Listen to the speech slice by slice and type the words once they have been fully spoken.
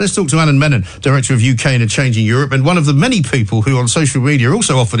Let's talk to Anand Menon, Director of UK and a Changing Europe, and one of the many people who on social media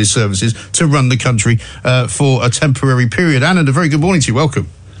also offered his services to run the country for a temporary period. Anand, a very good morning to you. Welcome.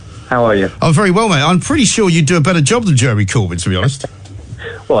 How are you? I'm very well, mate. I'm pretty sure you'd do a better job than Jeremy Corbyn, to be honest.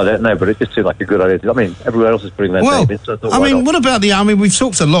 Well, I don't know, but it just seemed like a good idea. I mean, everyone else is putting their name in, so I thought, what about we've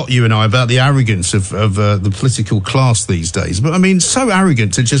talked a lot, you and I, about the arrogance of the political class these days. But, I mean, so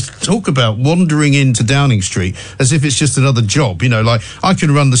arrogant to just talk about wandering into Downing Street as if it's just another job. You know, like, I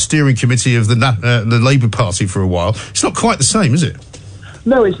can run the steering committee of the Labour Party for a while. It's not quite the same, is it?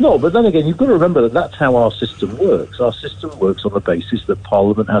 No, it's not. But then again, you've got to remember that that's how our system works. Our system works on the basis that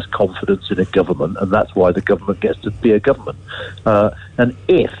Parliament has confidence in a government, and that's why the government gets to be a government. And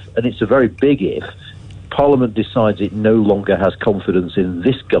it's a very big if, Parliament decides it no longer has confidence in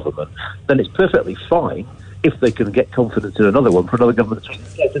this government, then it's perfectly fine if they can get confidence in another one for another government.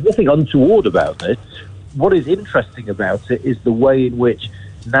 There's nothing untoward about it. What is interesting about it is the way in which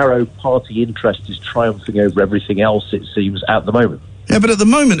narrow party interest is triumphing over everything else, it seems, at the moment. Yeah, but at the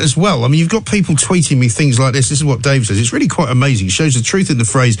moment as well, I mean, you've got people tweeting me things like this. This is what Dave says. It's really quite amazing. It shows the truth in the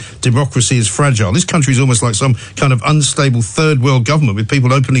phrase, democracy is fragile. This country is almost like some kind of unstable third world government with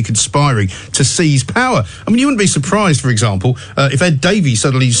people openly conspiring to seize power. I mean, you wouldn't be surprised, for example, if Ed Davey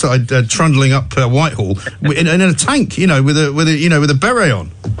suddenly started trundling up Whitehall in a tank, with a beret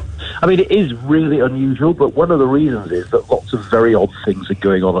on. I mean, it is really unusual, but one of the reasons is that lots of very odd things are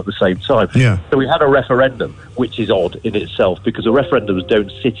going on at the same time. Yeah. So we had a referendum, which is odd in itself, because referendums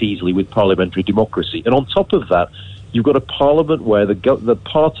don't sit easily with parliamentary democracy. And on top of that, you've got a parliament where the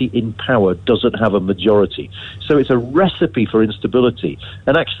party in power doesn't have a majority. So it's a recipe for instability.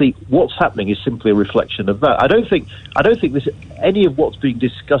 And actually, what's happening is simply a reflection of that. I don't think any of what's being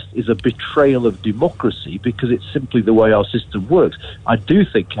discussed is a betrayal of democracy, because it's simply the way our system works. I do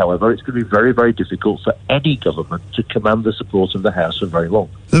think, however, it's going to be very, very difficult for any government to command the support of the House for very long.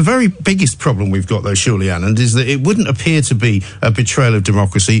 The very biggest problem we've got, though, surely, Anand, is that it wouldn't appear to be a betrayal of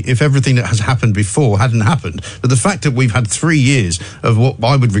democracy if everything that has happened before hadn't happened. But the fact that we've had 3 years of what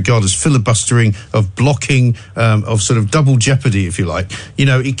I would regard as filibustering, of blocking, of sort of double jeopardy, if you like,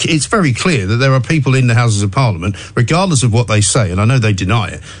 it's very clear that there are people in the Houses of Parliament, regardless of what they say, and I know they deny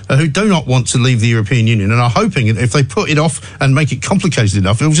it, who do not want to leave the European Union and are hoping that if they put it off and make it complicated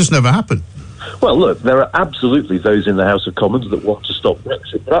enough, it'll just never happen. Well, look, there are absolutely those in the House of Commons that want to stop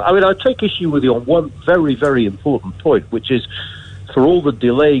Brexit. But I take issue with you on one very, very important point, which is, for all the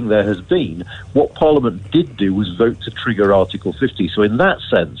delaying there has been, what Parliament did do was vote to trigger Article 50. So in that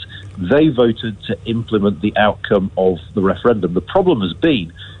sense, they voted to implement the outcome of the referendum. The problem has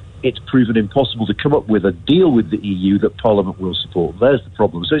been it's proven impossible to come up with a deal with the EU that Parliament will support. There's the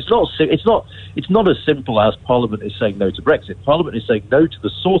problem. So it's not as simple as Parliament is saying no to Brexit. Parliament is saying no to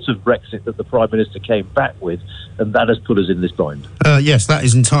the sort of Brexit that the Prime Minister came back with, and that has put us in this bind. Yes, that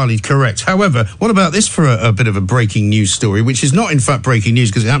is entirely correct. However, what about this for a bit of a breaking news story, which is not in fact breaking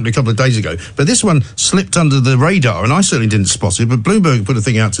news because it happened a couple of days ago, but this one slipped under the radar, and I certainly didn't spot it, but Bloomberg put a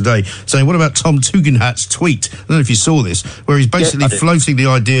thing out today saying, what about Tom Tugendhat's tweet? I don't know if you saw this, where he's basically floating the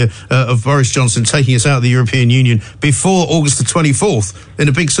idea of Boris Johnson taking us out of the European Union before August the 24th in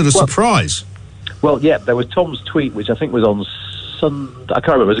a big sort of surprise. Well, yeah, there was Tom's tweet, which I think was on Sunday. I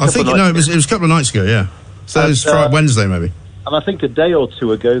can't remember. It was a couple of nights ago, yeah. So it was Wednesday, maybe. And I think a day or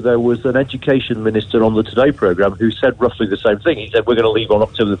two ago, there was an education minister on the Today programme who said roughly the same thing. He said, we're going to leave on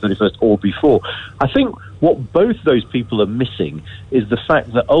October the 31st or before. I think what both those people are missing is the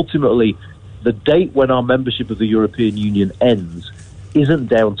fact that ultimately the date when our membership of the European Union ends isn't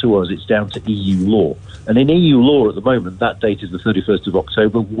down to us, it's down to EU law. And in EU law at the moment, that date is the 31st of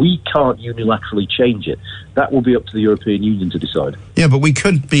October. We can't unilaterally change it. That will be up to the European Union to decide. Yeah, but we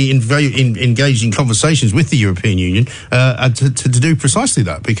could be engaged in conversations with the European Union to do precisely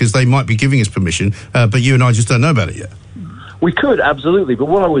that, because they might be giving us permission, but you and I just don't know about it yet. We could, absolutely. But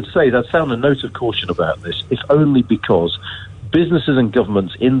what I would say is I'd sound a note of caution about this, if only because businesses and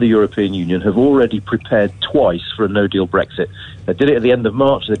governments in the European Union have already prepared twice for a no-deal Brexit. They did it at the end of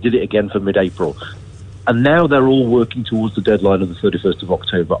March, they did it again for mid-April. And now they're all working towards the deadline of the 31st of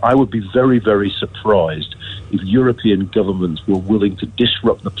October. I would be very, very surprised if European governments were willing to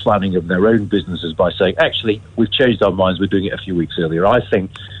disrupt the planning of their own businesses by saying, actually, we've changed our minds, we're doing it a few weeks earlier. I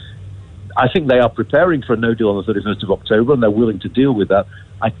think they are preparing for a no-deal on the 31st of October, and they're willing to deal with that.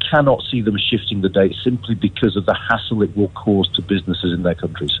 I cannot see them shifting the date simply because of the hassle it will cause to businesses in their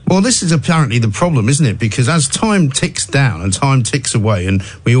countries. Well, this is apparently the problem, isn't it? Because as time ticks down and time ticks away, and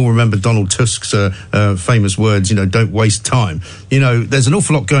we all remember Donald Tusk's famous words, don't waste time. There's an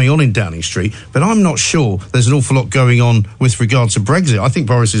awful lot going on in Downing Street, but I'm not sure there's an awful lot going on with regard to Brexit. I think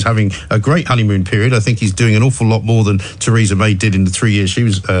Boris is having a great honeymoon period. I think he's doing an awful lot more than Theresa May did in the 3 years she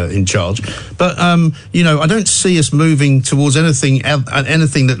was in charge. But, I don't see us moving towards anything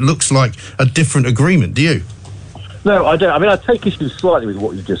that looks like a different agreement, do you? No, I don't. I mean, I take issue slightly with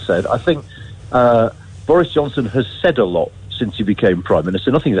what you just said. I think Boris Johnson has said a lot since he became Prime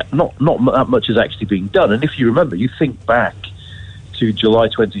Minister. Not that much has actually been done. And if you remember, you think back to July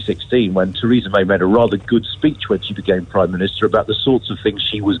 2016 when Theresa May made a rather good speech when she became Prime Minister about the sorts of things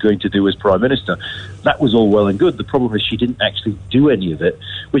she was going to do as Prime Minister. That was all well and good. The problem is she didn't actually do any of it,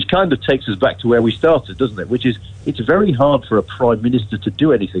 which kind of takes us back to where we started, doesn't it? Which is, it's very hard for a Prime Minister to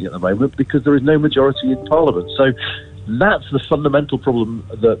do anything at the moment because there is no majority in Parliament. So that's the fundamental problem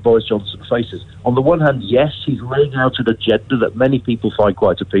that Boris Johnson faces. On the one hand, yes, he's laying out an agenda that many people find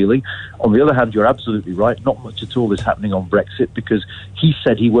quite appealing. On the other hand, you're absolutely right. Not much at all is happening on Brexit because he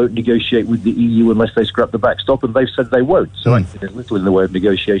said he won't negotiate with the EU unless they scrap the backstop, and they've said they won't. So actually there's little in the way of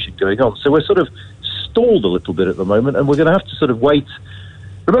negotiation going on. So we're sort of stalled a little bit at the moment, and we're going to have to sort of wait.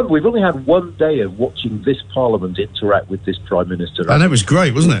 Remember, we've only had 1 day of watching this Parliament interact with this Prime Minister. And it was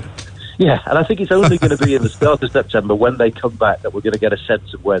great, wasn't it? Yeah, and I think it's only going to be in the start of September when they come back that we're going to get a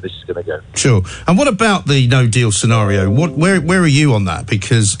sense of where this is going to go. Sure. And what about the no-deal scenario? Where are you on that?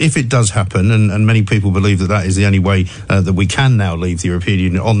 Because if it does happen, and many people believe that is the only way that we can now leave the European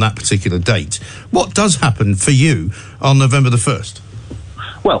Union on that particular date, what does happen for you on November the 1st?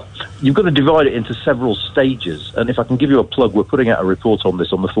 Well, you've got to divide it into several stages. And if I can give you a plug, we're putting out a report on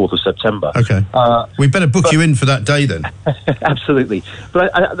this on the 4th of September. Okay. We better book you in for that day then. Absolutely.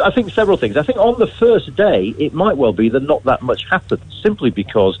 But I think several things. I think on the first day, it might well be that not that much happens, simply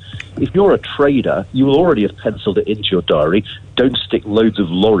because if you're a trader, you will already have penciled it into your diary. Don't stick loads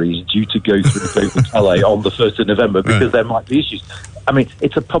of lorries due to go through Dover Calais on the 1st of November because there might be issues. I mean,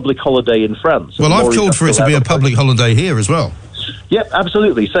 it's a public holiday in France. Well, I've called for it to be a public holiday here as well. Yep,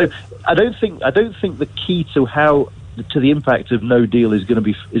 absolutely. So I don't think the key to the impact of no deal is going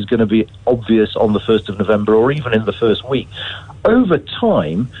to be obvious on the 1st of November or even in the first week. Over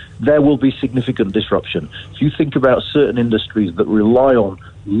time, there will be significant disruption. If you think about certain industries that rely on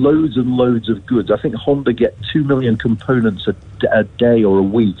loads and loads of goods, I think Honda get 2 million components a day or a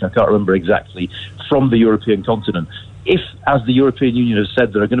week, I can't remember exactly, from the European continent. If, as the European Union has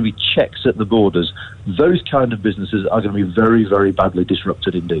said, there are going to be checks at the borders, those kind of businesses are going to be very, very badly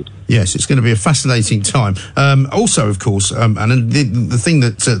disrupted indeed. Yes, it's going to be a fascinating time. Also, of course, and the thing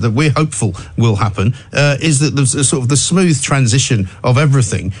that we're hopeful will happen is that the sort of the smooth transition of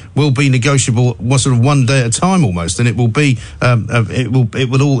everything will be negotiable sort of 1 day at a time almost, and it will be it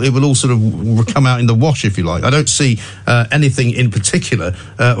will all sort of come out in the wash, if you like. I don't see anything in particular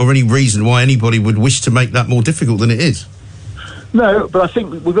or any reason why anybody would wish to make that more difficult than it is. No, but I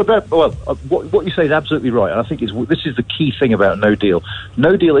think we've got what you say is absolutely right, and I think this is the key thing about no deal.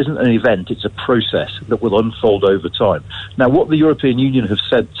 No deal isn't an event; it's a process that will unfold over time. Now, what the European Union have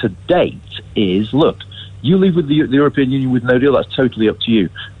said to date is, look, you leave with the European Union with no deal, that's totally up to you.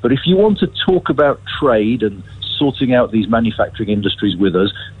 But if you want to talk about trade and sorting out these manufacturing industries with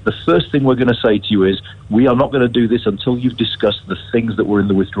us, the first thing we're going to say to you is we are not going to do this until you've discussed the things that were in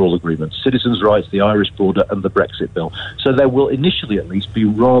the withdrawal agreement, citizens' rights, the Irish border and the Brexit bill. So there will initially at least be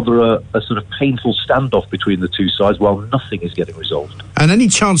rather a sort of painful standoff between the two sides while nothing is getting resolved. And any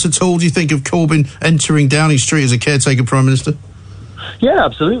chance at all, do you think, of Corbyn entering Downing Street as a caretaker Prime Minister? Yeah,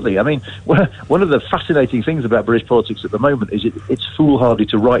 absolutely. I mean, one of the fascinating things about British politics at the moment is it's foolhardy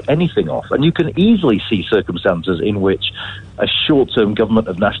to write anything off. And you can easily see circumstances in which a short-term government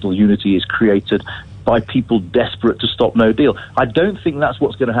of national unity is created by people desperate to stop no deal. I don't think that's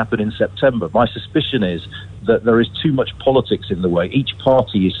what's going to happen in September. My suspicion is that there is too much politics in the way. Each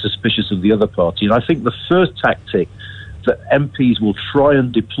party is suspicious of the other party. And I think the first tactic that MPs will try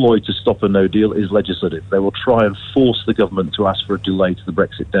and deploy to stop a no deal is legislative. They will try and force the government to ask for a delay to the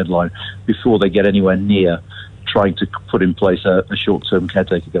Brexit deadline before they get anywhere near trying to put in place a short-term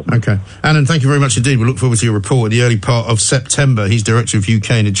caretaker government. Okay. Anand, thank you very much indeed. We look forward to your report in the early part of September. He's Director of UK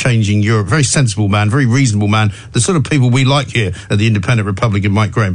and Changing Europe. Very sensible man, very reasonable man, the sort of people we like here at the Independent Republic of Mike Graham.